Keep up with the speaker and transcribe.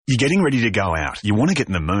You're getting ready to go out. You want to get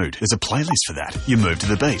in the mood. There's a playlist for that. You move to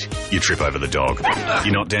the beat. You trip over the dog.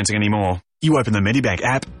 You're not dancing anymore. You open the Medibank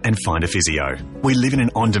app and find a physio. We live in an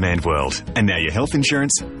on-demand world, and now your health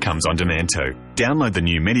insurance comes on demand too. Download the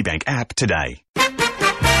new Medibank app today. Away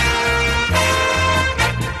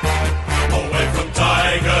from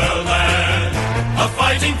Tigerland, a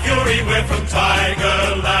fighting fury, we're from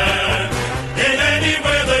Tigerland. In any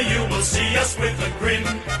weather you will see us with a grin.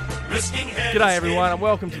 G'day everyone and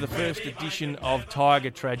welcome to the first edition of Tiger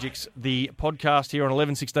Tragics, the podcast here on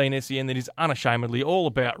 1116 SEN that is unashamedly all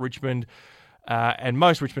about Richmond. And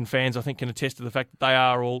most Richmond fans, I think, can attest to the fact that they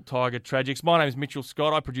are all Tiger Tragics. My name is Mitchell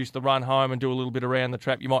Scott. I produce The Run Home and do a little bit around the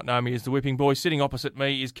trap. You might know me as the Whipping Boy. Sitting opposite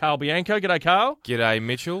me is Karl Bianco. G'day, Karl. G'day,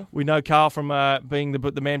 Mitchell. We know Karl from being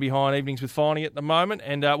the man behind Evenings with Finey at the moment,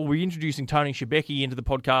 and we'll be introducing Tony Schibeci into the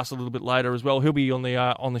podcast a little bit later as well. He'll be on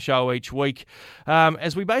the show each week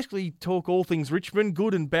as we basically talk all things Richmond,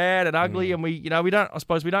 good and bad and ugly. And we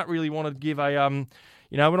don't really want to give a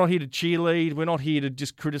we're not here to cheerlead. We're not here to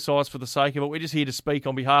just criticise for the sake of it. We're just here to speak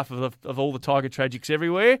on behalf of all the Tiger Tragics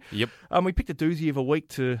everywhere. Yep. We picked a doozy of a week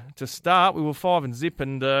to start. We were 5-0,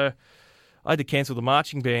 and I had to cancel the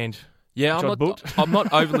marching band. Yeah, I'm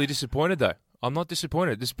not overly disappointed though. I'm not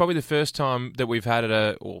disappointed. This is probably the first time that we've had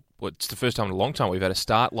it's the first time in a long time we've had a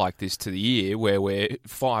start like this to the year where we're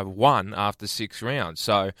 5-1 after 6 rounds.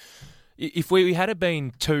 So if we had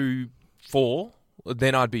been 2-4.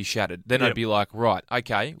 Then I'd be shattered. Then I'd be like, right,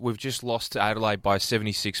 okay, we've just lost to Adelaide by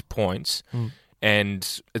 76 points,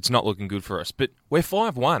 and it's not looking good for us. But we're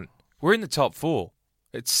 5-1. We're in the top 4.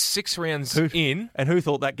 It's 6 rounds in. And who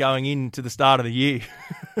thought that going into the start of the year?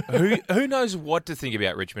 Who knows what to think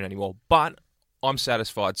about Richmond anymore? But I'm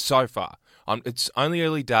satisfied so far. It's only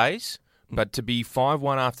early days, but to be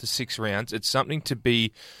 5-1 after 6 rounds, it's something to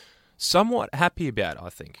be somewhat happy about, I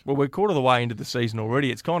think. Well, we're a quarter of the way into the season already.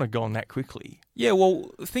 It's kind of gone that quickly. Yeah, well,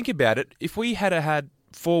 think about it. If we had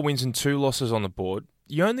 4 wins and 2 losses on the board,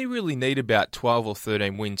 you only really need about 12 or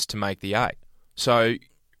 13 wins to make the 8. So,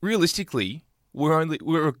 realistically,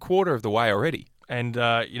 we're a quarter of the way already. And,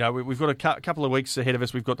 we've got a couple of weeks ahead of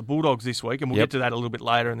us. We've got the Bulldogs this week, and we'll get to that a little bit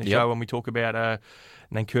later in the show when we talk about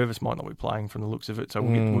Nankervis might not be playing from the looks of it, so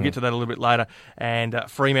we'll get to that a little bit later. And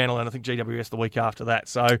Fremantle and I think GWS the week after that.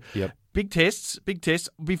 So big tests.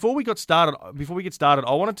 Before we get started,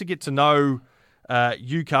 I wanted to get to know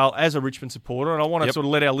you, Karl, as a Richmond supporter, and I want to sort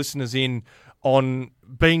of let our listeners in on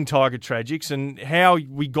being Tiger Tragics and how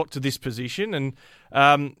we got to this position.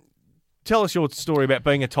 And tell us your story about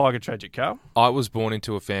being a Tiger Tragic, Karl. I was born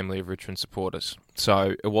into a family of Richmond supporters,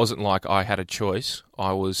 so it wasn't like I had a choice.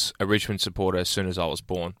 I was a Richmond supporter as soon as I was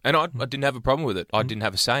born, and I didn't have a problem with it. I didn't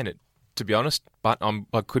have a say in it, to be honest, but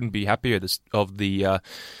I couldn't be happier of the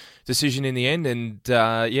decision in the end. And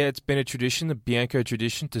it's been a tradition, the Bianco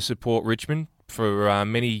tradition, to support Richmond for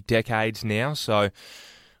many decades now. So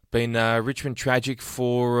been Richmond Tragic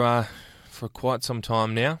for quite some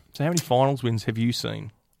time now. So how many finals wins have you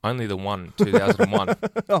seen? Only the one, 2001.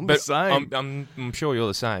 I'm the same. I'm sure you're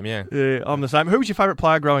the same, yeah. Yeah, I'm the same. Who was your favourite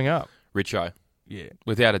player growing up? Richo. Yeah.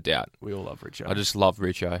 Without a doubt. We all love Richo. I just love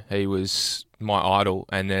Richo. He was my idol.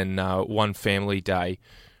 And then one family day,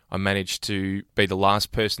 I managed to be the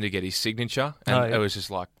last person to get his signature. And it was just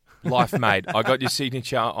like, life made. I got your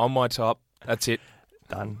signature on my top. That's it.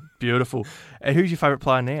 Done. Beautiful. And who's your favourite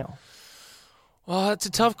player now? Oh, it's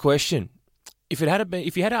a tough question. If you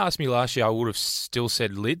had asked me last year, I would have still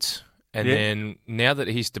said Lids. And then now that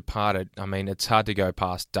he's departed, I mean, it's hard to go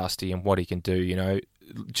past Dusty and what he can do. You know,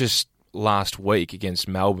 just last week against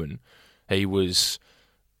Melbourne, he was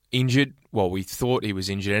injured. Well, we thought he was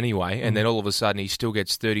injured anyway, and then all of a sudden he still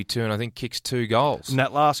gets 32 and I think kicks 2 goals. In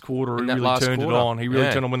that last quarter, he really turned it on. He really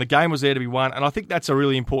turned on when the game was there to be won. And I think that's a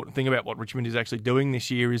really important thing about what Richmond is actually doing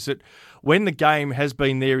this year is that when the game has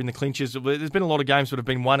been there in the clinches, there's been a lot of games that have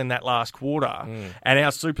been won in that last quarter, and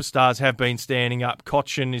our superstars have been standing up.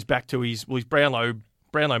 Cochin is back to his Brownlow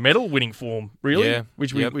medal winning form, really,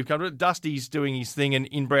 which we've covered. Dusty's doing his thing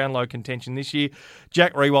in Brownlow contention this year.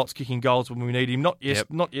 Jack Rewalt's kicking goals when we need him. Not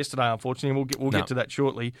yesterday, unfortunately. We'll get to that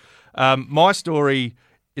shortly. My story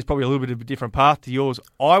is probably a little bit of a different path to yours.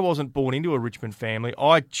 I wasn't born into a Richmond family.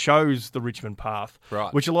 I chose the Richmond path,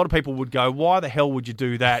 which a lot of people would go, why the hell would you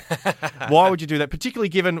do that? Why would you do that? Particularly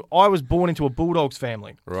given I was born into a Bulldogs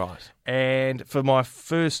family. Right. And for my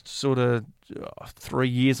first sort of 3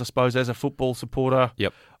 years, I suppose, as a football supporter,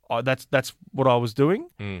 that's what I was doing.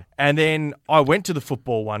 And then I went to the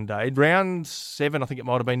football one day, round 7, I think it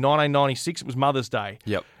might have been, 1996, it was Mother's Day.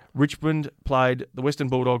 Yep. Richmond played the Western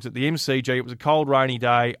Bulldogs at the MCG. It was a cold, rainy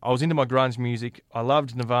day. I was into my grunge music. I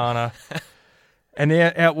loved Nirvana. And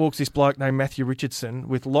out walks this bloke named Matthew Richardson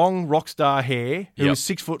with long rock star hair, who was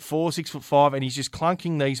 6'4", 6'5", and he's just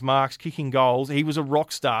clunking these marks, kicking goals. He was a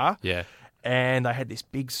rock star. Yeah. And they had this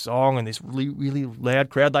big song and this really, really loud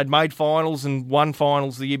crowd. They'd made finals and won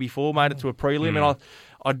finals the year before, made it to a prelim. And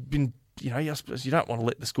I'd been, I suppose you don't want to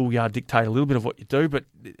let the schoolyard dictate a little bit of what you do, but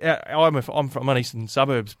I'm from an eastern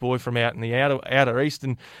suburbs boy from out in the outer east,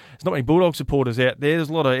 and there's not many Bulldog supporters out there. There's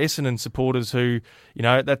a lot of Essendon supporters who,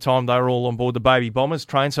 at that time they were all on board the Baby Bombers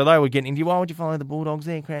train, so they were getting into, why would you follow the Bulldogs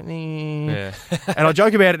there, crap? Yeah. And I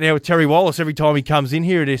joke about it now with Terry Wallace every time he comes in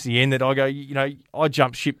here at SEN that I go, I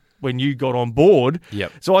jumped ship when you got on board.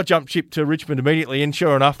 Yep. So I jumped ship to Richmond immediately, and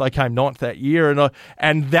sure enough, they came ninth that year.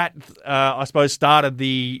 And that, I suppose, started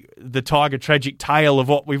the Tiger tragic tale of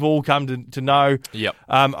what we've all come to know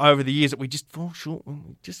over the years, that we just fall short,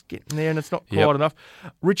 just getting there, and it's not quite enough.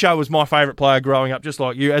 Richo was my favourite player growing up, just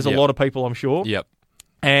like you, as a lot of people, I'm sure. Yep.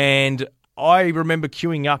 And I remember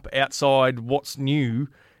queuing up outside What's New.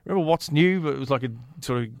 Remember What's New? It was like a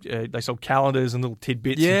sort of, they sold calendars and little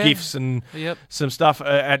tidbits and gifts and some stuff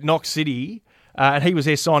at Knox City. And he was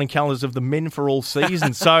there signing calendars of the Men for All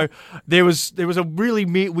Seasons. So there was a really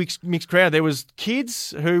mixed crowd. There was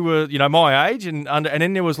kids who were, my age, and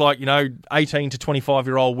then there was 18 to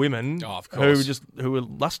 25-year-old women who were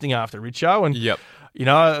lusting after Richo.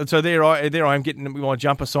 And so there I am getting my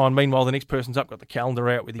jumper signed. Meanwhile, the next person's up, got the calendar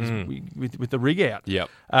out with his with the rig out. Yep.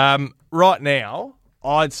 Right now,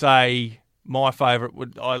 I'd say my favourite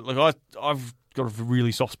would. I've got a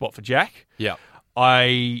really soft spot for Jack. Yeah.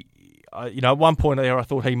 At one point there, I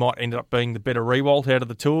thought he might end up being the better Rewalt out of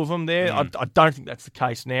the two of them there. I don't think that's the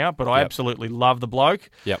case now, but I absolutely love the bloke.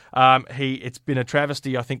 Yep. It's been a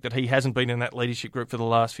travesty, I think, that he hasn't been in that leadership group for the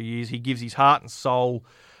last few years. He gives his heart and soul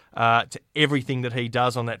to everything that he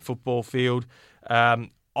does on that football field. I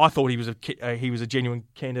thought he was a genuine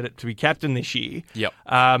candidate to be captain this year. Yep.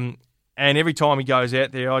 And every time he goes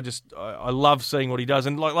out there, I love seeing what he does.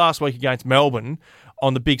 And like last week against Melbourne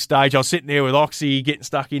on the big stage, I was sitting there with Oxy getting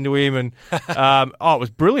stuck into him, and it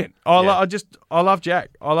was brilliant. I love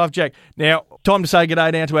Jack. I love Jack. Now, time to say good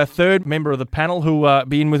day now to our third member of the panel who will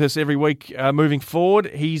be in with us every week moving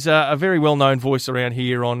forward. He's a very well-known voice around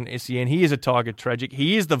here on SEN. He is a Tiger tragic.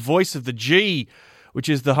 He is the voice of the G, which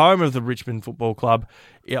is the home of the Richmond Football Club.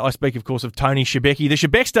 I speak, of course, of Tony Schibeci, the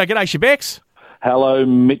Shebexter. G'day, Shebex. Hello,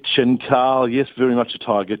 Mitch and Carl. Yes, very much a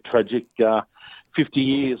Tiger tragic. 50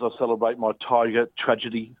 years I celebrate my Tiger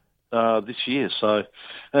tragedy this year. So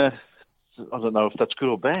I don't know if that's good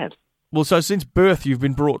or bad. Well, so since birth you've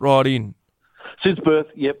been brought right in? Since birth,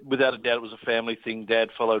 yep, without a doubt it was a family thing. Dad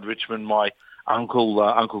followed Richmond. My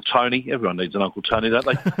Uncle Tony, everyone needs an Uncle Tony, don't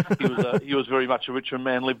they? He was very much a Richmond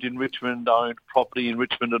man, lived in Richmond, owned property in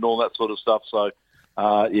Richmond and all that sort of stuff. So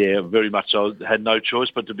very much I had no choice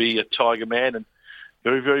but to be a Tiger man, and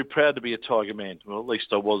very, very proud to be a Tiger man. Well, at least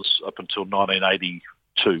I was up until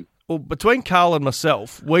 1982. Well, between Carl and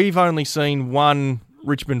myself, we've only seen one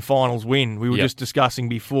Richmond finals win. We were just discussing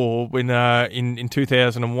before when in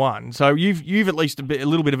 2001. So you've at least a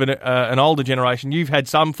little bit of an older generation. You've had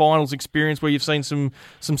some finals experience where you've seen some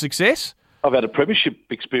success. I've had a premiership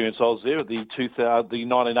experience. I was there at the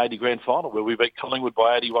 1980 grand final where we beat Collingwood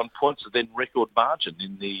by 81 points, and then record margin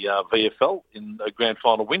in the VFL in a grand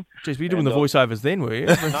final win. Jeez, were you doing the voiceovers then, were you?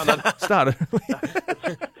 No. Started.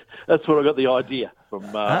 That's where I got the idea from.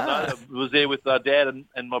 I was there with Dad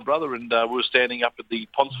and my brother, and we were standing up at the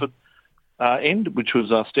Ponsford end, which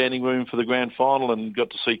was our standing room for the grand final, and got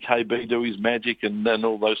to see KB do his magic and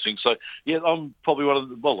all those things. So, yeah, I'm probably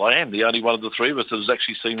I am the only one of the three of us that has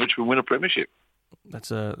actually seen Richmond win a premiership.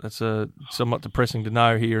 That's a somewhat depressing to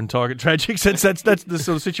know here in Tiger Tragics. That's the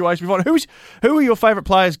sort of situation we find. Who are your favourite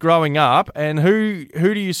players growing up, and who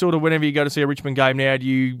do you sort of, whenever you go to see a Richmond game now, do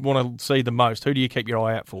you want to see the most? Who do you keep your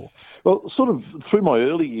eye out for? Well, sort of through my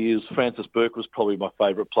early years, Francis Burke was probably my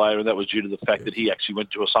favourite player, and that was due to the fact that he actually went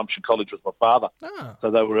to Assumption College with my father. So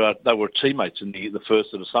they were teammates in the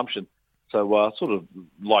first at Assumption. So I sort of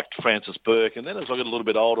liked Francis Burke, and then as I got a little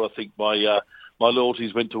bit older, I think my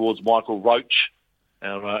loyalties went towards Michael Roach,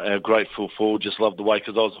 our great full forward. Just loved the way,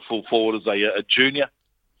 because I was a full forward as a junior,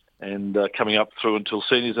 and coming up through until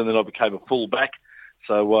seniors, and then I became a full back.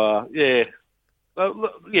 So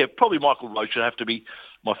probably Michael Roach would have to be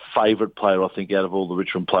my favourite player, I think, out of all the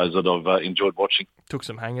Richmond players that I've enjoyed watching. Took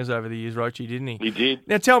some hangers over the years, Roachy, didn't he? He did.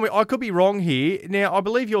 Now, tell me, I could be wrong here. Now, I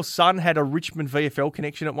believe your son had a Richmond VFL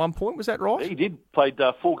connection at one point. Was that right? He did. Played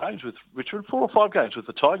 4 games with Richmond, 4 or 5 games with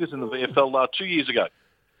the Tigers in the VFL 2 years ago.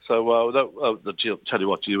 So, tell you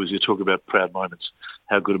what, you talk about proud moments.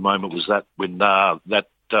 How good a moment was that when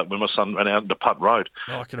my son ran out into Putt Road?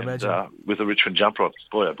 I can imagine. With a Richmond jumper on.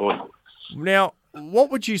 Boy, oh boy. Now,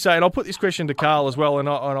 what would you say, and I'll put this question to Karl as well, and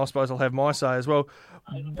I suppose I'll have my say as well.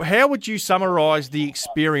 How would you summarise the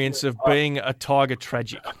experience of being a Tiger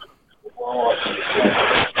tragic?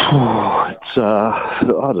 It's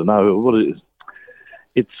I don't know what it is.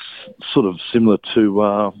 It's sort of similar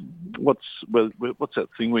to what's that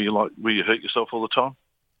thing where you hurt yourself all the time?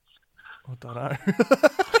 I don't know.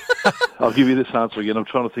 I'll give you this answer again. I'm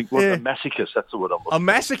trying to think. A masochist? That's the word I'm looking for. A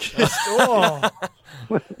masochist? Oh.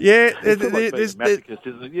 Yeah. There's masochist,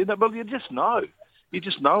 isn't it? Well, you just know. You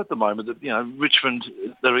just know at the moment that, Richmond,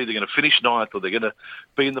 they're either going to finish ninth or they're going to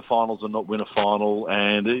be in the finals and not win a final.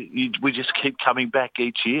 And we just keep coming back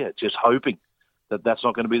each year, just hoping that that's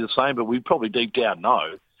not going to be the same. But we probably deep down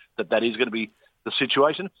know that is going to be the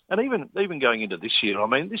situation. And even going into this year,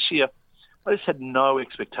 this year, I just had no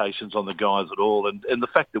expectations on the guys at all. And the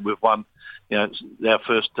fact that we've won, our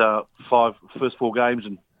first 4 games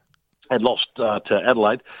and had lost to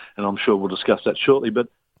Adelaide, and I'm sure we'll discuss that shortly, but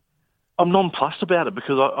I'm nonplussed about it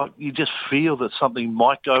because you just feel that something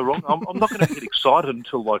might go wrong. I'm not going to get excited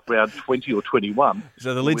until like round 20 or 21.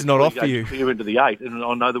 So the lid's not off for you. Clear into the 8, and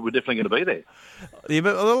I know that we're definitely going to be there.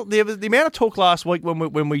 The amount of talk last week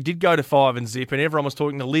when we did go to 5 and zip, and everyone was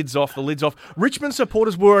talking the lid's off. Richmond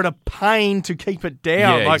supporters were at a pain to keep it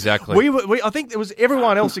down. Yeah, exactly. I think there was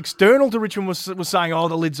everyone else external to Richmond was saying, "Oh,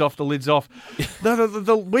 the lid's off, the lid's off."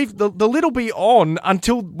 The lid will be on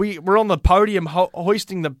until we're on the podium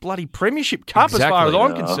hoisting the bloody Premiership Cup, exactly. As far as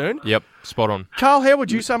I'm concerned. Yep, spot on. Karl, how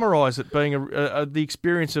would you summarise it being the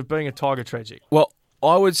experience of being a Tiger tragic? Well,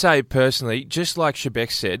 I would say personally, just like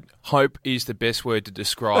Schibeci said, hope is the best word to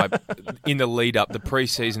describe in the lead up, the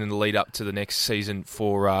pre-season and the lead up to the next season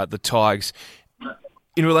for the Tigers.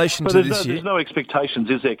 In relation to this year... There's no expectations,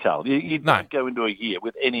 is there, Karl? You don't go into a year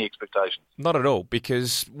with any expectations. Not at all,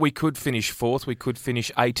 because we could finish 4th, we could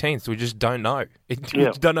finish 18th. We just don't know. We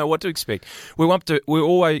don't know what to expect. We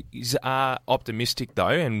always are optimistic, though,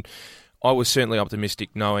 and I was certainly optimistic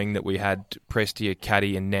knowing that we had Prestia,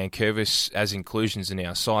 Caddy and Nankervis as inclusions in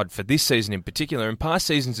our side for this season in particular. In past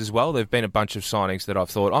seasons as well, there have been a bunch of signings that I've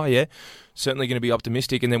thought, certainly going to be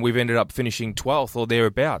optimistic, and then we've ended up finishing 12th or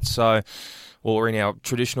thereabouts. Or in our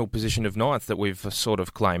traditional position of 9th that we've sort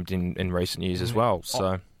of claimed in recent years as well.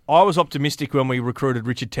 So I was optimistic when we recruited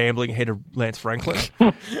Richard Tambling ahead of Lance Franklin,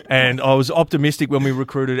 and I was optimistic when we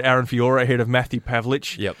recruited Aaron Fiora ahead of Matthew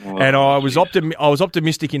Pavlich. Yep. And I was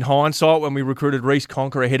optimistic in hindsight when we recruited Reece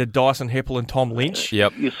Conker ahead of Dyson Heppel and Tom Lynch.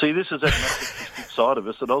 Yep. You see, this is that masochistic side of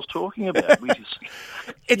us that I was talking about.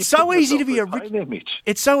 It's so easy to be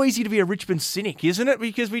a Richmond cynic, isn't it?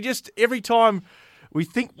 Because we just every time we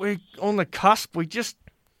think we're on the cusp, we just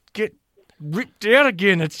get ripped out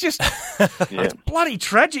again. It's just it's bloody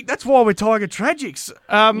tragic. That's why we're Tiger tragics.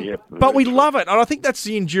 But we love it. And I think that's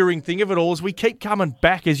the enduring thing of it all is we keep coming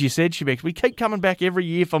back, as you said, Schibeci. We keep coming back every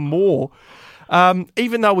year for more,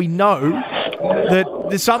 even though we know that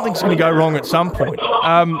there's something's going to go wrong at some point.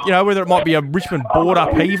 Whether it might be a Richmond board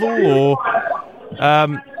upheaval or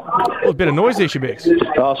a bit of noise there, Schibeci.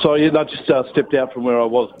 Oh, sorry, I just stepped out from where I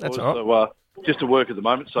was. That's all right. Just to work at the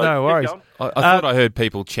moment. So no worries. I thought I heard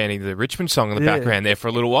people chanting the Richmond song in the background there for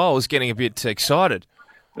a little while. I was getting a bit excited.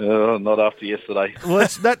 Not after yesterday. Well,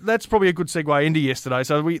 that's probably a good segue into yesterday.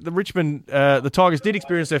 So the Tigers did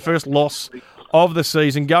experience their first loss of the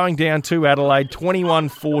season, going down to Adelaide,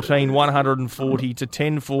 21-14, 140 to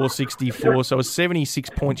 10-4, 64. So a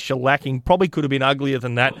 76-point shellacking. Probably could have been uglier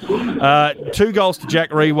than that. 2 goals to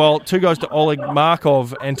Jack Riewoldt, 2 goals to Oleg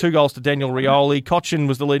Markov, and 2 goals to Daniel Rioli. Cochin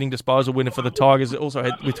was the leading disposal winner for the Tigers. Also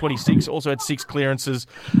had with 26. Also had 6 clearances.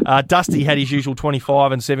 Dusty had his usual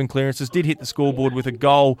 25 and 7 clearances. Did hit the scoreboard with a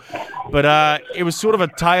goal, but it was sort of a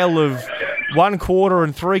tale of 1 quarter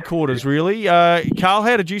and 3 quarters, really. Karl,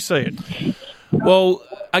 how did you see it? Well,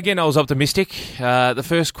 again, I was optimistic. The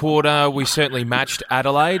first quarter, we certainly matched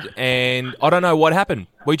Adelaide, and I don't know what happened.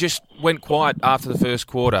 We just went quiet after the first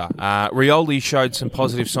quarter. Rioli showed some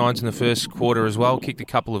positive signs in the first quarter as well, kicked a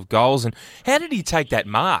couple of goals. And how did he take that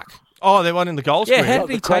mark? Oh, they won in the goal screen. Yeah, how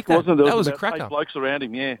did he take that? That was a cracker. 8 blokes around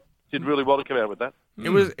him, did really well to come out with that.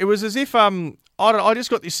 It was as if I just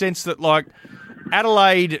got this sense that like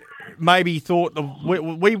Adelaide maybe thought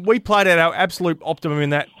we played at our absolute optimum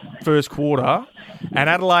in that first quarter, and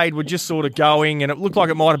Adelaide were just sort of going, and it looked like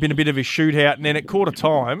it might have been a bit of a shootout. And then at quarter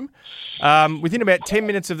time, within about 10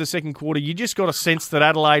 minutes of the second quarter, you just got a sense that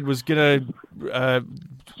Adelaide was going to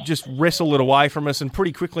just wrestled it away from us, and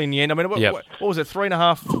pretty quickly in the end. I mean, what was it?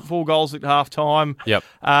 3.5, 4 goals at half time. Yep.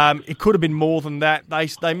 It could have been more than that.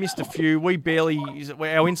 They missed a few.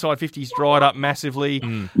 Our inside 50s dried up massively.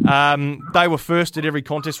 They were first at every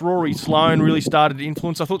contest. Rory Sloane really started to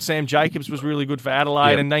influence. I thought Sam Jacobs was really good for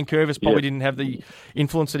Adelaide, and Dane Curvis probably didn't have the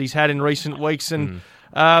influence that he's had in recent weeks. And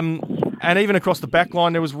even across the back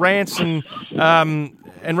line, there was Rance,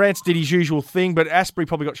 and Rance did his usual thing, but Asprey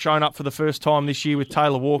probably got shown up for the first time this year with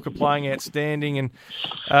Taylor Walker playing outstanding, and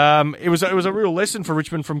it was a real lesson for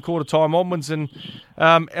Richmond from quarter time onwards. And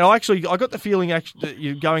I got the feeling that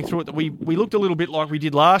you're going through it that we looked a little bit like we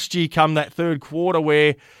did last year come that third quarter,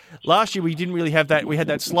 where last year we didn't really have that. We had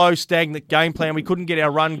that slow, stagnant game plan. We couldn't get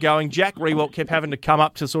our run going. Jack Rewalt kept having to come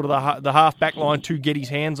up to sort of the half-back line to get his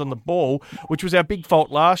hands on the ball, which was our big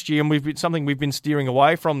fault last year, and we've been steering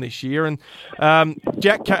away from this year. And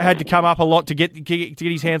Jack had to come up a lot to get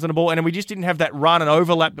his hands on the ball, and we just didn't have that run and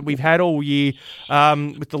overlap that we've had all year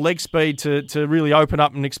with the leg speed to really open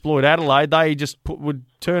up and exploit Adelaide. They just would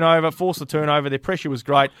force the turnover. Their pressure was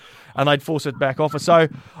great, and they'd force it back off us. So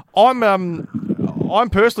I'm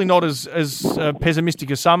personally not as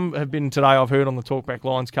pessimistic as some have been today. I've heard on the talkback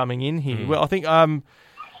lines coming in here. Well, I think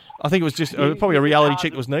it was just probably a reality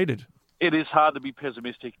check that was needed. It is hard to be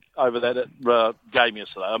pessimistic over that game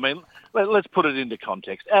yesterday. I mean, let's put it into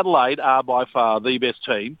context. Adelaide are by far the best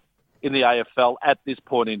team in the AFL at this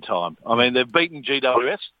point in time. I mean, they've beaten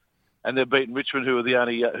GWS and they've beaten Richmond, who are the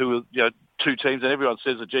only two teams, and everyone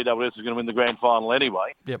says that GWS is going to win the grand final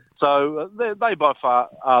anyway. Yep. So they by far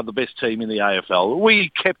are the best team in the AFL.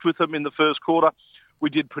 We kept with them in the first quarter.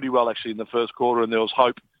 We did pretty well actually in the first quarter, and there was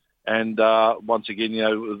hope. And once again,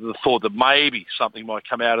 the thought that maybe something might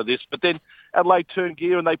come out of this. But then Adelaide turned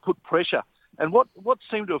gear and they put pressure. And what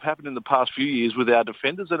seemed to have happened in the past few years with our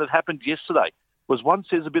defenders, and it happened yesterday, was once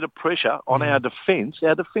there's a bit of pressure on our defence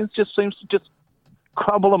just seems to just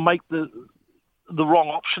crumble and make the wrong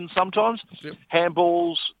option sometimes. Yep.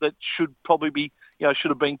 Handballs that should probably be,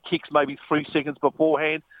 should have been kicks maybe 3 seconds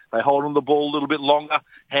beforehand. They hold on the ball a little bit longer.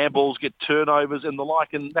 Handballs get turnovers and the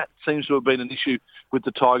like, and that seems to have been an issue with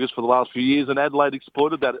the Tigers for the last few years, and Adelaide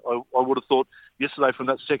exploited that, I would have thought, yesterday from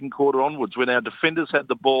that second quarter onwards. When our defenders had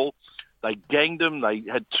the ball, they ganged them. They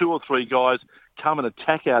had 2 or 3 guys come and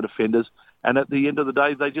attack our defenders, and at the end of the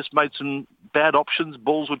day, they just made some bad options.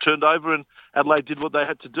 Balls were turned over, and Adelaide did what they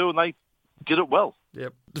had to do, and they did it well.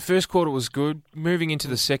 Yep. The first quarter was good. Moving into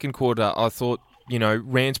the second quarter, I thought,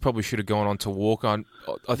 Rance probably should have gone on to Walker.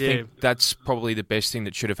 I think that's probably the best thing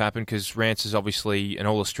that should have happened, because Rance is obviously an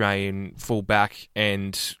All-Australian full-back,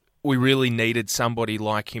 and we really needed somebody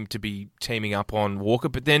like him to be teaming up on Walker.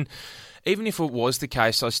 But then, even if it was the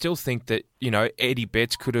case, I still think that, Eddie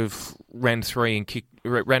Betts could have ran free and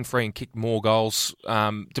kicked more goals,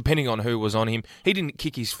 depending on who was on him. He didn't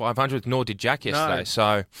kick his 500th, nor did Jack yesterday. No.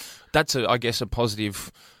 So that's, I guess, a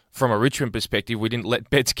positive. From a Richmond perspective, we didn't let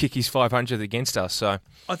Betts kick his 500th against us. So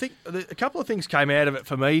I think a couple of things came out of it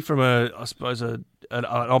for me from an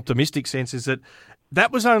optimistic sense, is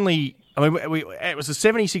that was only, it was a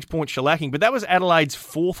 76-point shellacking, but that was Adelaide's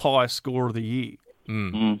 4th highest score of the year.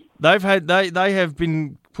 They have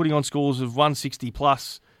been putting on scores of 160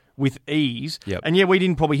 plus with ease. Yep. And we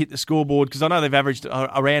didn't probably hit the scoreboard, because I know they've averaged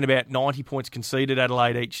around about 90 points conceded,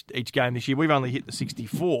 Adelaide, each game this year. We've only hit the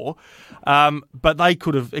 64. But it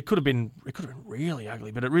could have been really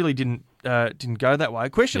ugly, but it really didn't go that way. A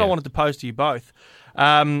question I wanted to pose to you both.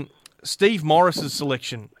 Steve Morris's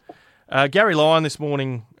selection. Gary Lyon this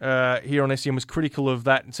morning here on SEN was critical of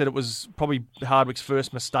that and said it was probably Hardwick's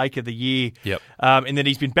first mistake of the year. Yep. And that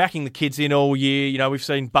he's been backing the kids in all year. We've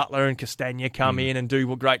seen Butler and Castagna come in and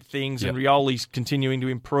do great things, and Rioli's continuing to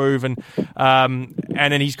improve. And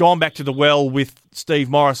then he's gone back to the well with Steve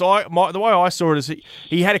Morris. The way I saw it is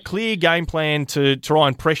he had a clear game plan to try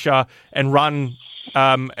and pressure and run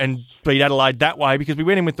and beat Adelaide that way, because we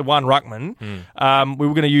went in with the one ruckman. We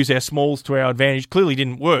were going to use our smalls to our advantage. Clearly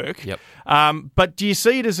didn't work. Yep. But do you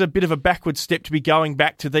see it as a bit of a backward step to be going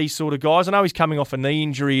back to these sort of guys? I know he's coming off a knee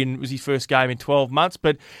injury and it was his first game in 12 months,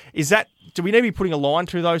 but do we need to be putting a line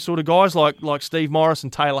through those sort of guys like Steve Morris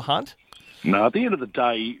and Taylor Hunt? No, at the end of the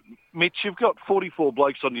day, Mitch, you've got 44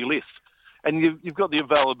 blokes on your list, and you've got the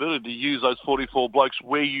availability to use those 44 blokes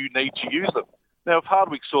where you need to use them. Now, if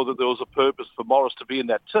Hardwick saw that there was a purpose for Morris to be in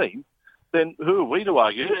that team, then who are we to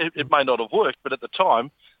argue? It may not have worked, but at the time,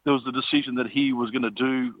 there was the decision that he was going to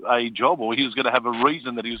do a job, or he was going to have a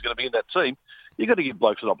reason that he was going to be in that team. You've got to give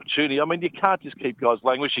blokes an opportunity. I mean, you can't just keep guys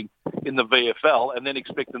languishing in the VFL and then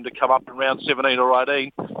expect them to come up in round 17 or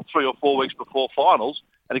 18, 3 or 4 weeks before finals,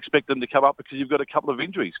 and expect them to come up because you've got a couple of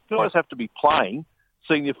injuries. Guys have to be playing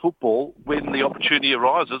senior football when the opportunity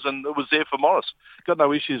arises, and it was there for Morris. Got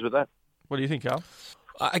no issues with that. What do you think, Carl?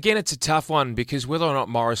 Again, it's a tough one because whether or not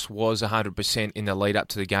Morris was 100% in the lead up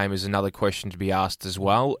to the game is another question to be asked as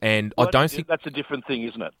well. And I don't think that's a different thing,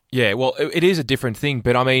 isn't it? Yeah, well, it is a different thing.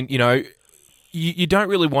 But I mean, you don't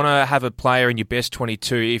really want to have a player in your best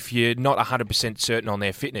 22 if you're not 100% certain on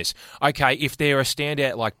their fitness. Okay, if they're a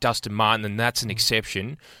standout like Dustin Martin, then that's an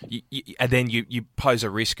exception. And then you pose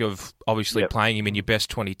a risk of obviously playing him in your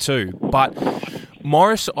best 22. But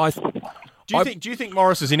Morris, Do you think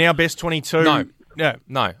Morris is in our best 22?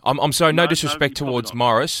 No. I'm sorry. No disrespect towards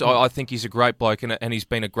Morris. I think he's a great bloke and he's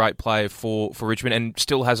been a great player for Richmond and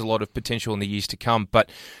still has a lot of potential in the years to come. But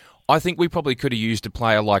I think we probably could have used a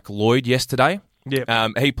player like Lloyd yesterday. Yeah.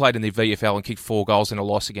 He played in the VFL and kicked 4 goals in a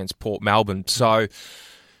loss against Port Melbourne. So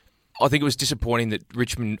I think it was disappointing that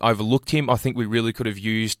Richmond overlooked him. I think we really could have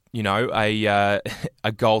used, a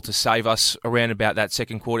goal to save us around about that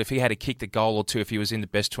second quarter. If he had kicked a goal or two, if he was in the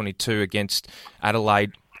best 22 against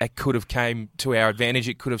Adelaide, it could have came to our advantage.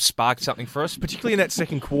 It could have sparked something for us. Particularly in that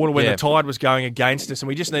second quarter when the tide was going against us and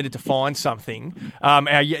we just needed to find something.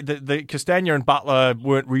 The Castagna and Butler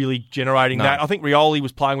weren't really generating that. I think Rioli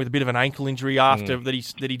was playing with a bit of an ankle injury after that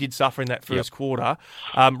he did suffer in that first quarter.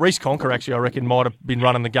 Reece Conker, actually, I reckon, might have been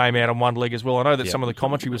running the game out on one leg as well. I know that some of the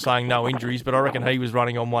commentary was saying no injuries, but I reckon he was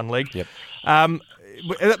running on one leg. Yep.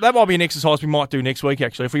 That might be an exercise we might do next week,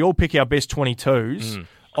 actually. If we all pick our best 22s...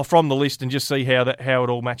 from the list and just see how it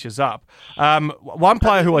all matches up. One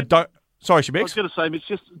player who I don't... Sorry, Schibeci. I was going to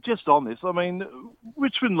say, it's just on this. I mean,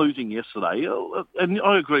 Richmond losing yesterday, and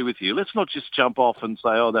I agree with you. Let's not just jump off and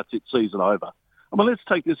say, oh, that's it, season over. I mean, let's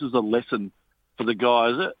take this as a lesson for the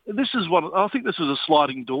guys. I think this is a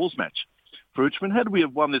sliding doors match for Richmond. Had we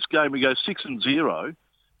have won this game, we go 6-0,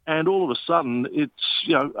 and all of a sudden, it's,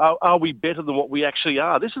 are we better than what we actually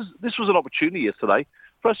are? This was an opportunity yesterday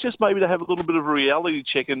for us just maybe to have a little bit of a reality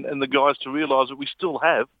check and the guys to realise that we still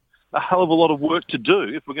have a hell of a lot of work to do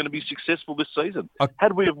if we're going to be successful this season.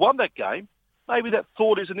 Had we have won that game, maybe that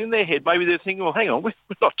thought isn't in their head. Maybe they're thinking, well, hang on, we're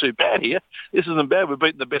not too bad here. This isn't bad. We're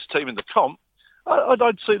beating the best team in the comp. I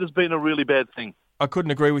don't see it as being a really bad thing. I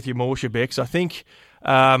couldn't agree with you more, Schibeci. I think,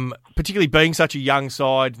 particularly being such a young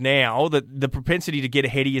side now, that the propensity to get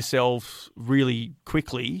ahead of yourselves really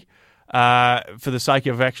quickly for the sake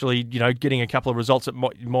of actually, getting a couple of results that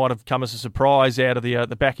might have come as a surprise out of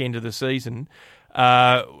the back end of the season,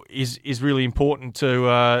 is really important to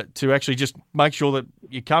actually just make sure that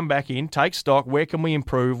you come back in, take stock. Where can we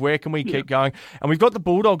improve? Where can we keep going? And we've got the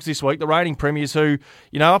Bulldogs this week, the reigning premiers, who,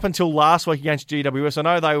 up until last week against GWS,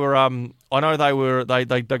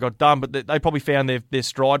 they got done, but they probably found their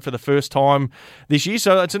stride for the first time this year.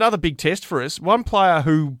 So it's another big test for us. One player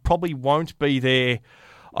who probably won't be there,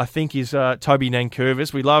 I think, is Toby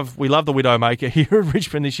Nankervis. We love the Widowmaker here at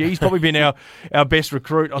Richmond this year. He's probably been our best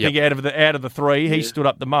recruit. I think out of the three, he stood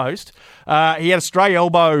up the most. He had a stray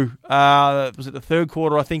elbow. Was it the third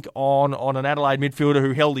quarter? I think on an Adelaide midfielder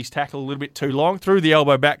who held his tackle a little bit too long. Threw the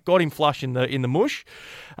elbow back, got him flush in the mush.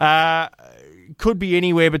 Could be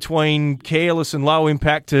anywhere between careless and low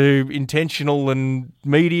impact to intentional and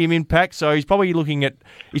medium impact. So he's probably looking at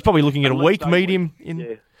a weak medium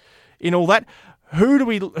in all that. Who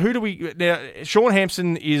do we now? Sean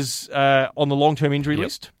Hampson is on the long-term injury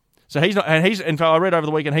list, so he's not. And I read over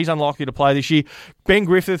the weekend he's unlikely to play this year. Ben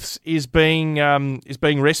Griffiths is being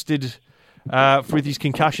rested with his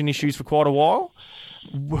concussion issues for quite a while.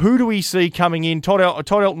 Who do we see coming in? Todd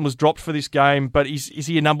Elton was dropped for this game, but is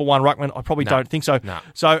he a number one ruckman? I probably don't think so. No.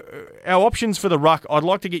 So our options for the ruck, I'd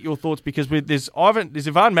like to get your thoughts because there's Ivan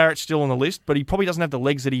Marich still on the list, but he probably doesn't have the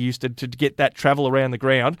legs that he used to get that travel around the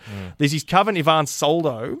ground. There's his coven Ivan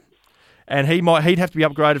Soldo, and he'd have to be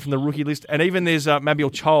upgraded from the rookie list. And even there's Mabiel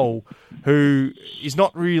Chol, who is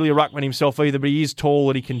not really a ruckman himself either, but he is tall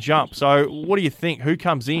and he can jump. So what do you think? Who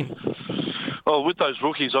comes in? Well, with those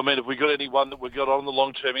rookies, I mean, have we got anyone that we've got on the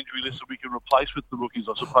long-term injury list that we can replace with the rookies?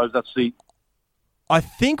 I suppose that's the... I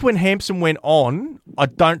think when Hampson went on, I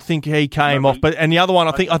don't think he came off. But and the other one,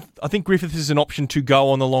 I think Griffith is an option to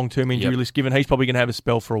go on the long-term injury list, given he's probably going to have a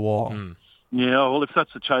spell for a while. Yeah, well, if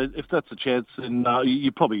that's a chance, then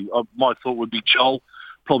you probably... my thought would be Chol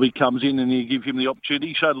probably comes in and you give him the opportunity.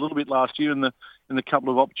 He showed a little bit last year in the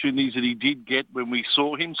couple of opportunities that he did get when we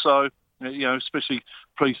saw him. So... especially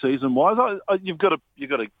pre-season wise, you've got to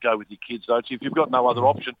go with your kids, don't you? If you've got no other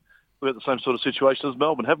option, we've got the same sort of situation as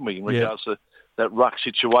Melbourne, haven't we, in regards to that ruck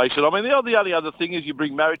situation? I mean, the only other thing is you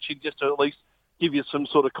bring Marich in just to at least give you some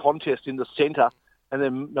sort of contest in the centre, and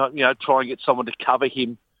then try and get someone to cover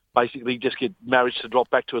him. Basically, just get Marich to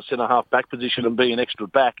drop back to a centre half back position and be an extra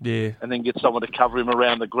back, and then get someone to cover him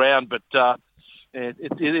around the ground. But It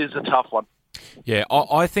is a tough one. Yeah,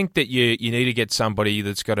 I think that you need to get somebody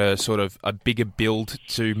that's got a sort of a bigger build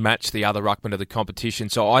to match the other ruckman of the competition.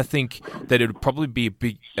 So I think that it would probably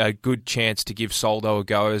be a good chance to give Soldo a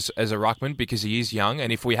go as a ruckman because he is young,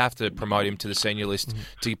 and if we have to promote him to the senior list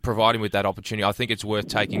to provide him with that opportunity, I think it's worth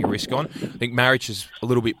taking a risk on. I think Marich is a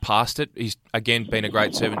little bit past it. He's, again, been a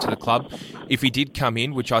great servant to the club. If he did come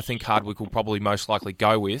in, which I think Hardwick will probably most likely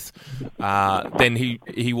go with, then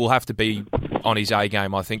he will have to be on his A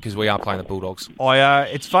game, I think, because we are playing the Bulldogs.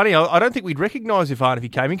 It's funny. I don't think we'd recognise Ivan if he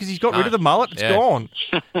came in because he's got rid of the mullet. It's gone.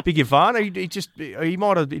 Big Ivan. He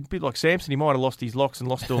might have, a bit like Samson. He might have lost his locks and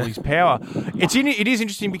lost all his power. It is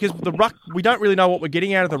interesting because the ruck. We don't really know what we're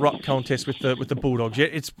getting out of the ruck contest with the Bulldogs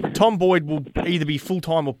yet. It's Tom Boyd will either be full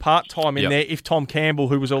time or part time in there if Tom Campbell,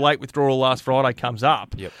 who was a late withdrawal last Friday, comes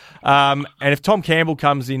up. Yep. And if Tom Campbell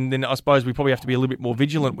comes in, then I suppose we probably have to be a little bit more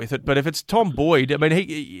vigilant with it. But if it's Tom Boyd, I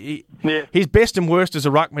mean, his best and worst as a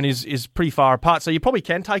ruckman is pretty far apart. So you probably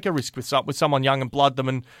can take a risk with someone young and blood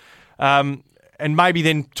them, and maybe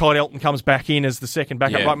then Todd Elton comes back in as the second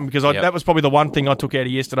backup ruckman because that was probably the one thing I took out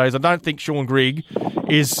of yesterday is I don't think Sean Grigg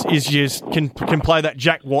is just can play that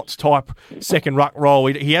Jack Watts type second ruck role.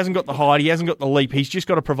 He hasn't got the height, he hasn't got the leap. He's just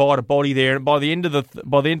got to provide a body there. And by the end of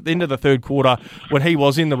the third quarter, when he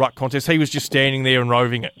was in the ruck contest, he was just standing there and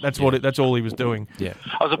roving it. That's all he was doing. Yeah,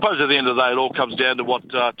 I suppose at the end of the day, it all comes down to what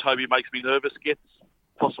Toby makes me nervous gets.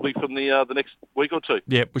 Possibly from the next week or two.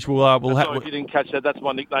 Yeah, which we'll have. If you didn't catch that, that's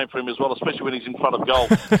my nickname for him as well, especially when he's in front of goal.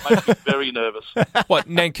 Makes me very nervous. What,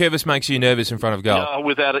 Nankervis makes you nervous in front of goal? Yeah,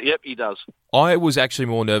 without it, yep, he does. I was actually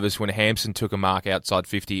more nervous when Hampson took a mark outside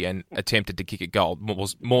 50 and attempted to kick a goal,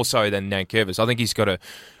 more so than Nankervis. I think he's got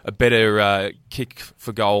a better kick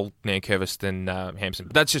for goal, Nankervis, than Hampson.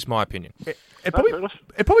 But that's just my opinion. It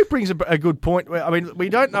probably brings a good point. I mean, we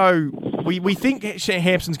don't know. We think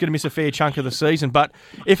Hampson's going to miss a fair chunk of the season, but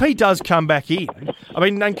if he does come back in, I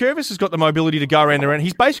mean, Nankervis has got the mobility to go around.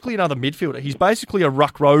 He's basically another midfielder. He's basically a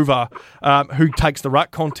ruck rover who takes the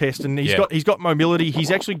ruck contest, and he's got mobility.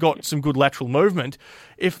 He's actually got some good lateral movement.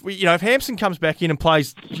 If Hampson comes back in and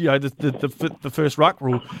plays, the first ruck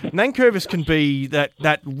rule, Nankervis can be that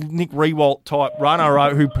Nick Rewalt type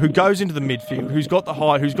runner who goes into the midfield, who's got the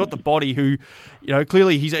height, who's got the body, who,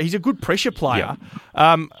 clearly he's a good pressure player.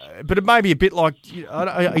 But it may be a bit like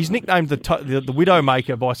he's nicknamed the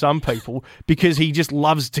Widowmaker by some people because he just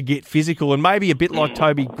loves to get physical, and maybe a bit like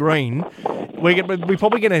Toby Green. We're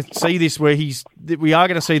probably going to see this where we are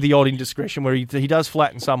going to see the odd indiscretion where he does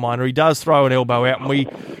flatten someone or he does throw an elbow out, and we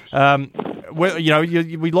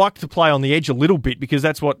like to play on the edge a little bit because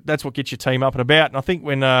that's what gets your team up and about. And I think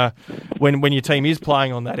when your team is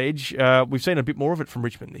playing on that edge, we've seen a bit more of it from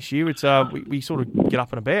Richmond this year. It's we sort of get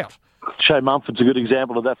up and about. Shane Mumford's a good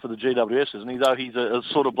example of that for the GWS, isn't he? Though he's a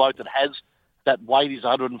sort of bloke that has that weight, he's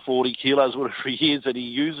 140 kilos, whatever he is, and he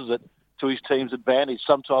uses it to his team's advantage.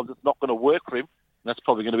 Sometimes it's not going to work for him. And that's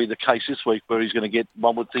probably going to be the case this week, where he's going to get,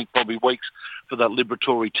 one would think, probably weeks for that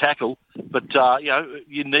liberatory tackle. But,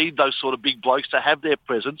 you need those sort of big blokes to have their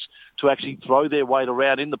presence to actually throw their weight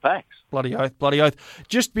around in the packs. Bloody oath.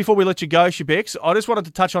 Just before we let you go, Schibeci, I just wanted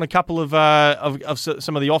to touch on a couple of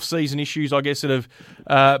some of the off-season issues, I guess, that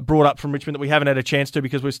have brought up from Richmond that we haven't had a chance to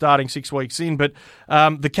because we're starting 6 weeks in. But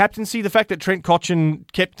the captaincy, the fact that Trent Cotchin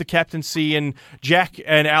kept the captaincy and Jack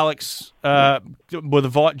and Alex were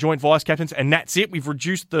the joint vice captains, and that's it. We've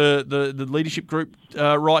reduced the leadership group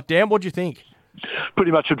right down. What do you think?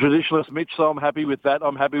 Pretty much a traditionalist, Mitch, so I'm happy with that.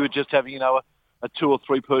 I'm happy with just having, a 2 or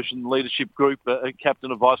 3 person leadership group, a captain,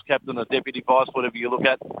 a vice captain, a deputy vice, whatever you look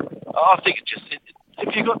at. I think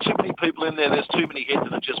if you've got too many people in there's too many heads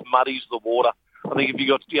and it just muddies the water. I think if you've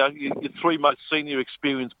got your 3 most senior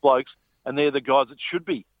experienced blokes, and they're the guys that should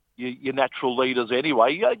be your natural leaders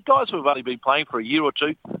anyway. Guys who have only been playing for a year or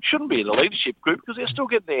two shouldn't be in a leadership group because they're still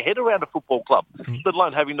getting their head around a football club, let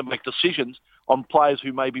alone having to make decisions on players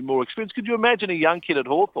who may be more experienced. Could you imagine a young kid at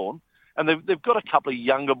Hawthorn, and they've got a couple of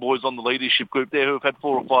younger boys on the leadership group there who have had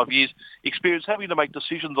 4 or 5 years experience having to make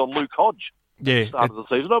decisions on Luke Hodge at the start of the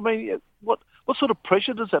season? I mean, what sort of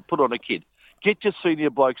pressure does that put on a kid? Get your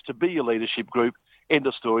senior blokes to be your leadership group. End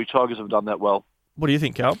of story. Tigers have done that well. What do you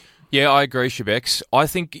think, Carl? Yeah, I agree, Schibeci. I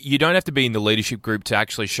think you don't have to be in the leadership group to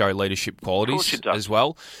actually show leadership qualities as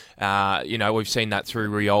well. We've seen that through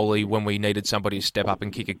Rioli when we needed somebody to step up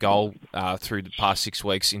and kick a goal through the past 6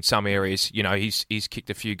 weeks. In some areas, he's kicked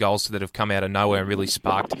a few goals that have come out of nowhere and really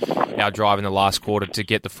sparked our drive in the last quarter to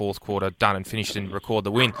get the fourth quarter done and finished and record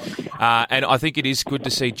the win. And I think it is good to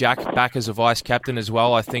see Jack back as a vice captain as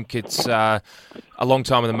well. I think it's a long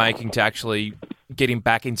time in the making to actually getting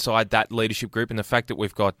back inside that leadership group, and the fact that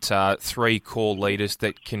we've got 3 core leaders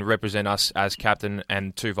that can represent us as captain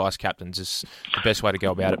and 2 vice captains is the best way to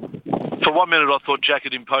go about it. For 1 minute, I thought Jack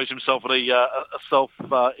had imposed himself on a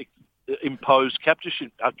self-imposed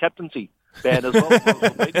captaincy ban as well. I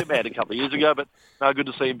was a man a couple of years ago, but no, good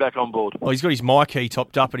to see him back on board. Well, he's got his mic key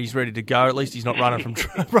topped up and he's ready to go. At least he's not running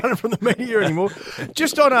from the media anymore.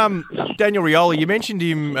 Just on Daniel Rioli, you mentioned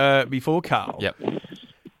him before, Karl. Yep.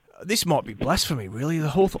 This might be blasphemy, really. I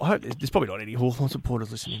hope there's probably not any Hawthorn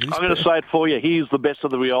supporters listening to this. I'm going to say it for you. He's the best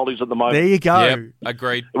of the Riolis at the moment. There you go. Yep,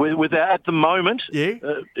 agreed. At the moment, yeah,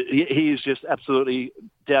 he is just absolutely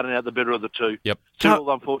down and out the better of the two. Yep.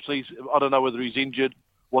 Cyril, unfortunately, I don't know whether he's injured,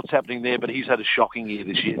 what's happening there, but he's had a shocking year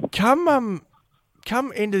this year. Come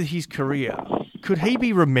end of his career, could he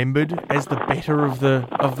be remembered as the better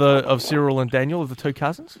of Cyril and Daniel, of the 2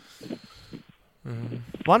 cousins?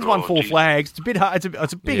 One's won 4 flags. It's a bit hard.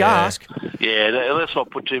 It's a big ask. Yeah, let's not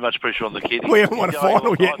put too much pressure on the kid. We haven't won a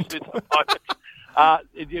final yet.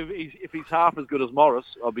 If he's half as good as Morris,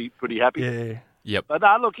 I'll be pretty happy. Yeah. Yep. But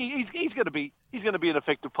look, he's going to be an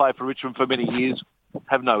effective player for Richmond for many years.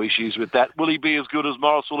 Have no issues with that. Will he be as good as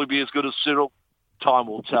Morris? Will he be as good as Cyril? Time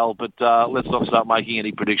will tell. But let's not start making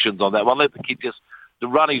any predictions on that one. Let the kid just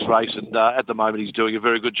run his race, and at the moment he's doing a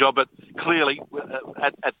very good job. But clearly,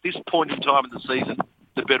 at this point in time in the season,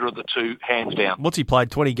 the better of the 2, hands down. What's he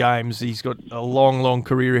played? 20 games. He's got a long, long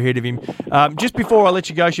career ahead of him. Just before I let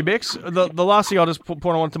you go, Schibeci, the last thing point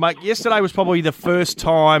I wanted to make, yesterday was probably the first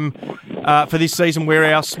time for this season where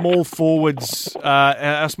our small forwards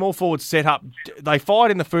set up, they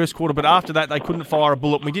fired in the first quarter, but after that they couldn't fire a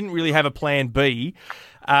bullet. We didn't really have a plan B.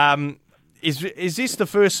 Is this the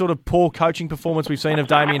first sort of poor coaching performance we've seen of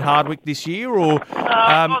Damien Hardwick this year? Or look,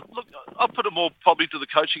 I'll put it more probably to the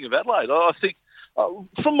coaching of Adelaide. I think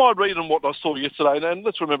from my read and what I saw yesterday, and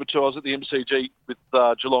let's remember too, I was at the MCG with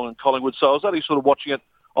Geelong and Collingwood, so I was only sort of watching it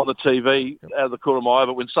on the TV out of the corner of my eye,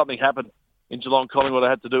 but when something happened in Geelong, Collingwood, I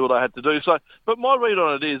had to do what I had to do. So, but my read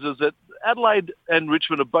on it is that Adelaide and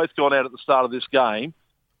Richmond have both gone out at the start of this game.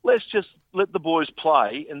 Let's just let the boys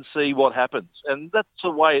play and see what happens. And that's the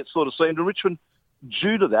way it sort of seemed. And Richmond,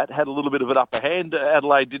 due to that, had a little bit of an upper hand.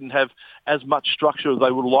 Adelaide didn't have as much structure as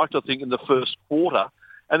they would have liked, I think, in the first quarter.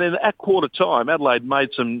 And then at quarter time, Adelaide made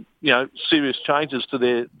some, serious changes to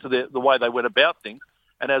the way they went about things,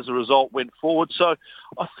 and as a result went forward. So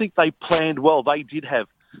I think they planned well. They did have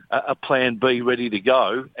a plan B ready to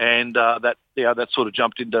go, and that sort of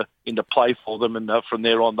jumped into play for them. And from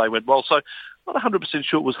there on, they went well. So not 100%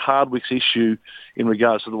 sure it was Hardwick's issue in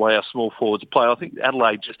regards to the way our small forwards play. I think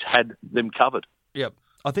Adelaide just had them covered. Yep.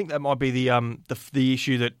 I think that might be the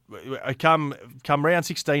issue that come round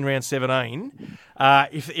 16, round 17.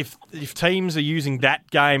 If teams are using that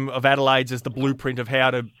game of Adelaide's as the blueprint of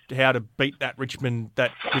how to beat that Richmond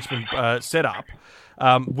setup,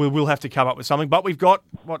 we'll have to come up with something. But we've got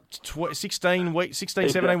 17 weeks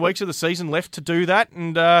of the season left to do that,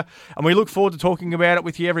 and we look forward to talking about it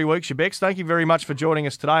with you every week, Schibeci. Thank you very much for joining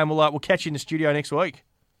us today, and we'll catch you in the studio next week.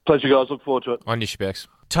 Pleasure, guys. Look forward to it. On you, Schibeci.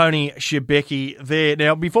 Tony Schibeci there.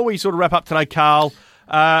 Now, before we sort of wrap up today, Karl,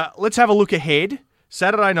 let's have a look ahead.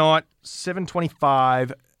 Saturday night,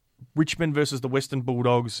 7:25, Richmond versus the Western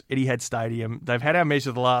Bulldogs, Etihad Stadium. They've had our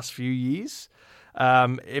measure the last few years,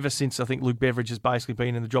 ever since I think Luke Beveridge has basically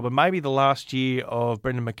been in the job, and maybe the last year of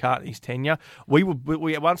Brendan McCartney's tenure. We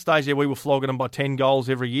at one stage there we were flogging them by 10 goals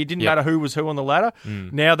every year. Didn't matter who was who on the ladder.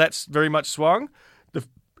 Now that's very much swung.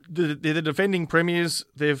 They're the defending premiers.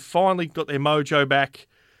 They've finally got their mojo back.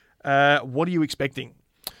 What are you expecting?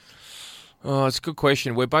 Oh, it's a good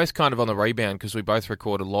question. We're both kind of on the rebound because we both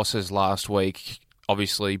recorded losses last week.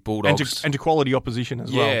 Obviously, Bulldogs... And to quality opposition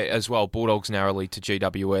as well. Yeah, as well. Bulldogs narrowly to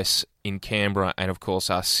GWS in Canberra, and of course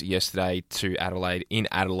us yesterday to Adelaide in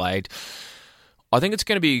Adelaide. I think it's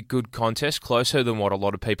going to be a good contest, closer than what a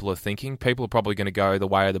lot of people are thinking. People are probably going to go the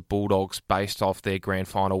way of the Bulldogs based off their grand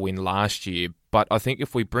final win last year. But I think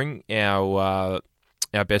if we bring our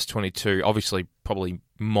best 22, obviously probably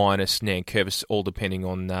minus Nankervis, all depending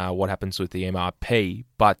on what happens with the MRP.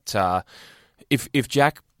 But if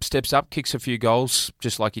Jack steps up, kicks a few goals,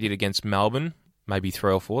 just like he did against Melbourne, maybe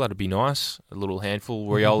 3 or 4, that'd be nice. A little handful.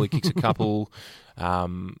 Rioli kicks a couple.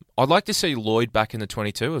 I'd like to see Lloyd back in the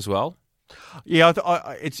 22 as well. Yeah,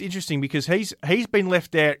 it's interesting because he's been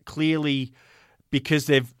left out clearly because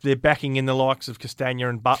they're backing in the likes of Castagna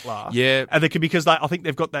and Butler. Yeah, and because I think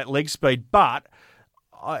they've got that leg speed. But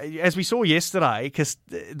as we saw yesterday, because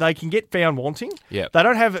they can get found wanting. Yeah, they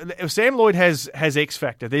don't have. Sam Lloyd has X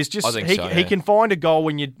factor. There's just he can find a goal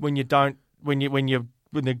when you're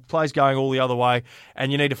the play's going all the other way,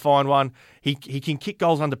 and you need to find one. He can kick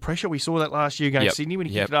goals under pressure. We saw that last year against Sydney when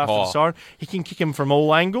he kicked it after the siren. He can kick them from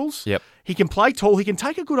all angles. Yep. He can play tall. He can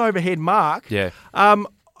take a good overhead mark. Yeah.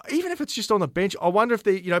 Even if it's just on the bench, I wonder if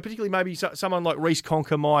particularly maybe someone like Reece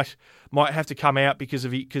Conker might have to come out because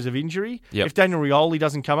of injury. Yep. If Daniel Rioli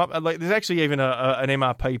doesn't come up, there's actually even an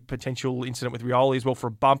MRP potential incident with Rioli as well for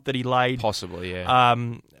a bump that he laid, possibly, yeah,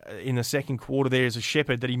 in the second quarter there as a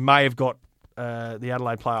shepherd that he may have got the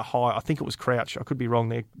Adelaide player high. I think it was Crouch. I could be wrong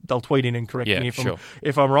there. They'll tweet in and correct me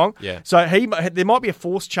if I'm wrong. Yeah. So there might be a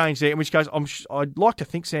forced change there, in which case I'd like to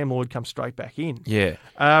think Sam Lloyd comes straight back in. Yeah.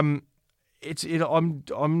 I'm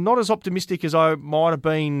not as optimistic as I might have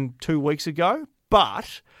been 2 weeks ago,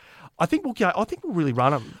 but I think we'll really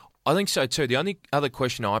run them. I think so too. The only other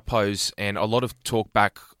question I pose, and a lot of talk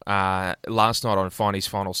back last night on Finey's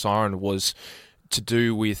Final Siren, was to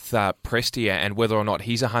do with Prestia and whether or not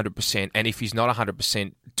he's 100%, and if he's not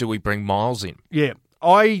 100%, do we bring Miles in? Yeah.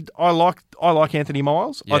 I like Anthony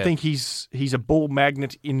Miles. Yeah. I think he's a ball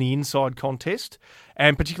magnet in the inside contest,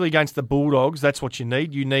 and particularly against the Bulldogs, that's what you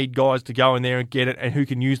need. You need guys to go in there and get it, and who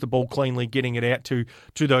can use the ball cleanly, getting it out to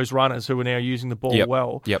those runners who are now using the ball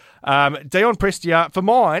well. Yep. Dion Prestia, for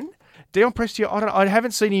mine, I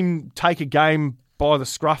haven't seen him take a game by the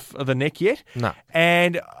scruff of the neck yet. No.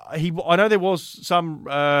 And I know there was some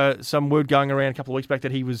word going around a couple of weeks back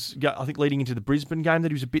that he was, I think, leading into the Brisbane game, that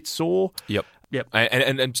he was a bit sore. Yep. Yep.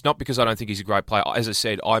 And it's not because I don't think he's a great player. As I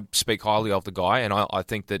said, I speak highly of the guy, and I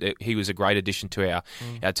think that he was a great addition to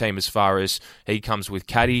our team as far as he comes with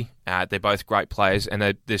Caddy. They're both great players, and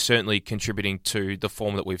they're certainly contributing to the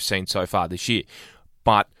form that we've seen so far this year.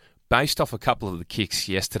 But based off a couple of the kicks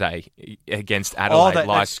yesterday against Adelaide,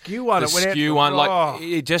 that skew one,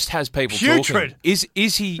 it just has people talking. Is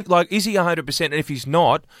he 100%? And if he's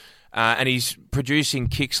not, and he's producing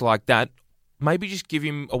kicks like that, maybe just give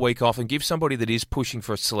him a week off and give somebody that is pushing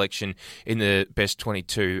for a selection in the best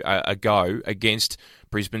 22 a go against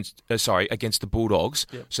against the Bulldogs,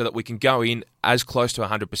 so that we can go in as close to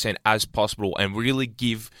 100% as possible and really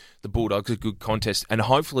give the Bulldogs a good contest and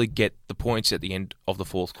hopefully get the points at the end of the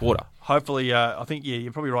fourth quarter. Hopefully, I think,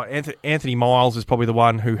 you're probably right. Anthony Miles is probably the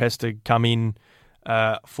one who has to come in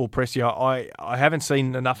for Prestia. I haven't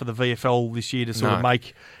seen enough of the VFL this year to sort of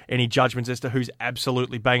make any judgments as to who's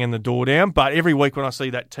absolutely banging the door down. But every week when I see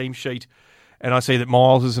that team sheet and I see that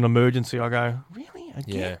Miles is an emergency, I go, really?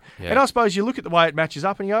 Again? Yeah. And I suppose you look at the way it matches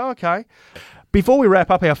up and you go, okay. Before we wrap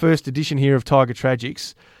up our first edition here of Tiger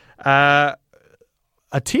Tragics, a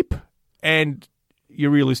tip and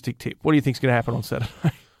your realistic tip. What do you think is going to happen on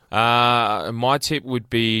Saturday? My tip would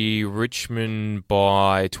be Richmond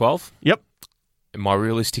by 12. Yep. My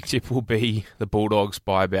realistic tip will be the Bulldogs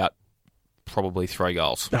by about probably 3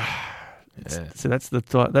 goals. So that's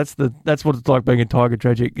what it's like being a Tiger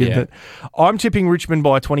Tragic, isn't it? I'm tipping Richmond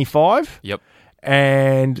by 25. Yep.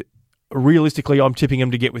 And realistically, I'm tipping them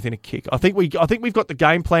to get within a kick. I think we've got the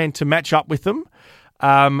game plan to match up with them.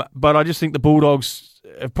 But I just think the Bulldogs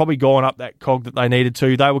have probably gone up that cog that they needed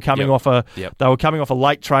to. They were coming off a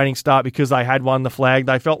late training start because they had won the flag.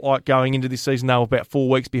 They felt like going into this season they were about 4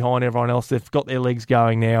 weeks behind everyone else. They've got their legs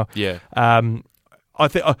going now. Yeah. I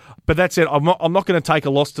think, but that said, I'm not going to take a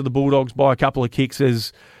loss to the Bulldogs by a couple of kicks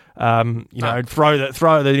as throw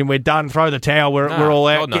the we're done, throw the towel, we're all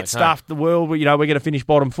out, get stuffed. The world, we're going to finish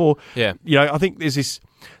bottom 4. Yeah. I think there's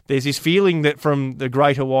this feeling that from the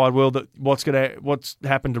greater wide world that what's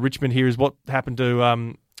happened to Richmond here is what happened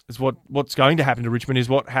to what's going to happen to Richmond is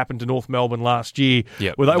what happened to North Melbourne last year.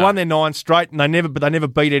 Yep. Where they won their 9 straight and they never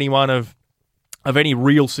beat anyone of any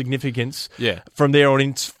real significance. Yeah. From there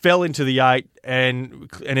on, fell into the 8, and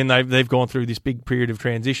then they've gone through this big period of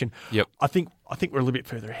transition. Yep. I think we're a little bit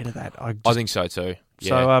further ahead of that. I think so too. Yeah.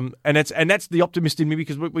 So and that's the optimist in me,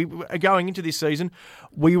 because we going into this season,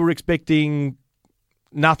 we were expecting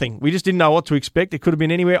nothing. We just didn't know what to expect. It could have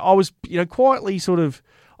been anywhere. I was quietly sort of.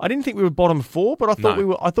 I didn't think we were bottom 4, but I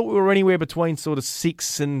thought we were anywhere between sort of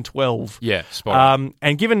 6 and 12. Yeah, spot on.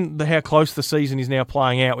 And given how close the season is now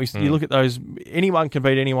playing out, you look at those. Anyone can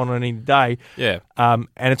beat anyone on any day. Yeah. And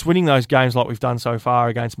it's winning those games like we've done so far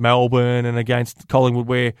against Melbourne and against Collingwood,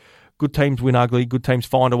 where good teams win ugly. Good teams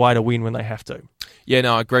find a way to win when they have to. Yeah,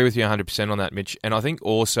 no, I agree with you 100% on that, Mitch. And I think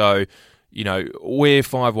also, we're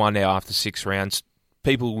 5-1 now after 6 rounds.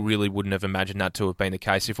 People really wouldn't have imagined that to have been the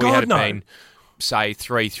case. If we had been, say,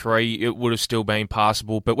 3-3, it would have still been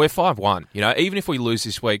passable. But we're 5-1. Even if we lose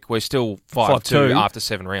this week, we're still 5-2 after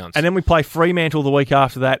 7 rounds. And then we play Fremantle the week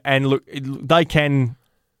after that. And look, they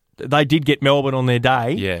did get Melbourne on their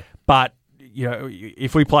day. Yeah. But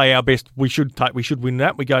if we play our best, we should win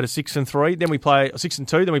that. We go to 6-3, then we play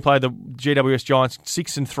 6-2, then we play the GWS Giants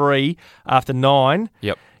 6-3 after 9.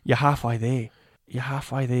 Yep, you're halfway there.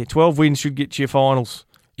 12 wins should get you finals.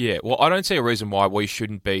 Yeah, well, I don't see a reason why we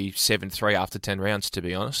shouldn't be 7-3 after 10 rounds, to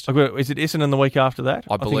be honest. Is it Essendon the week after that?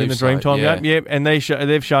 I believe think in the Dreamtime game. Yeah, and they've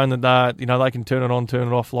shown that they can turn it on, turn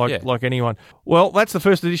it off like anyone. Well, that's the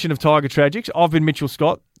first edition of Tiger Tragics. I've been Mitchell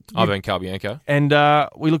Scott. I've been Karl Bianco. And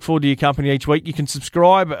we look forward to your company each week. You can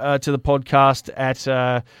subscribe to the podcast at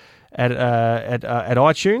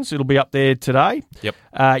iTunes. It'll be up there today. Yep.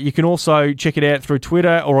 You can also check it out through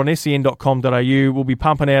Twitter or on sen.com.au. We'll be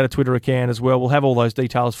pumping out a Twitter account as well. We'll have all those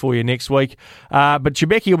details for you next week. But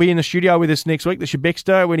Schibeci will be in the studio with us next week, the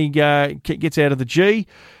Schibexter, when he gets out of the G.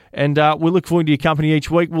 And we'll look forward to your company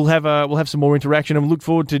each week. We'll have some more interaction, and we'll look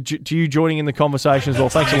forward to you joining in the conversation as well.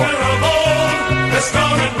 Thanks a lot.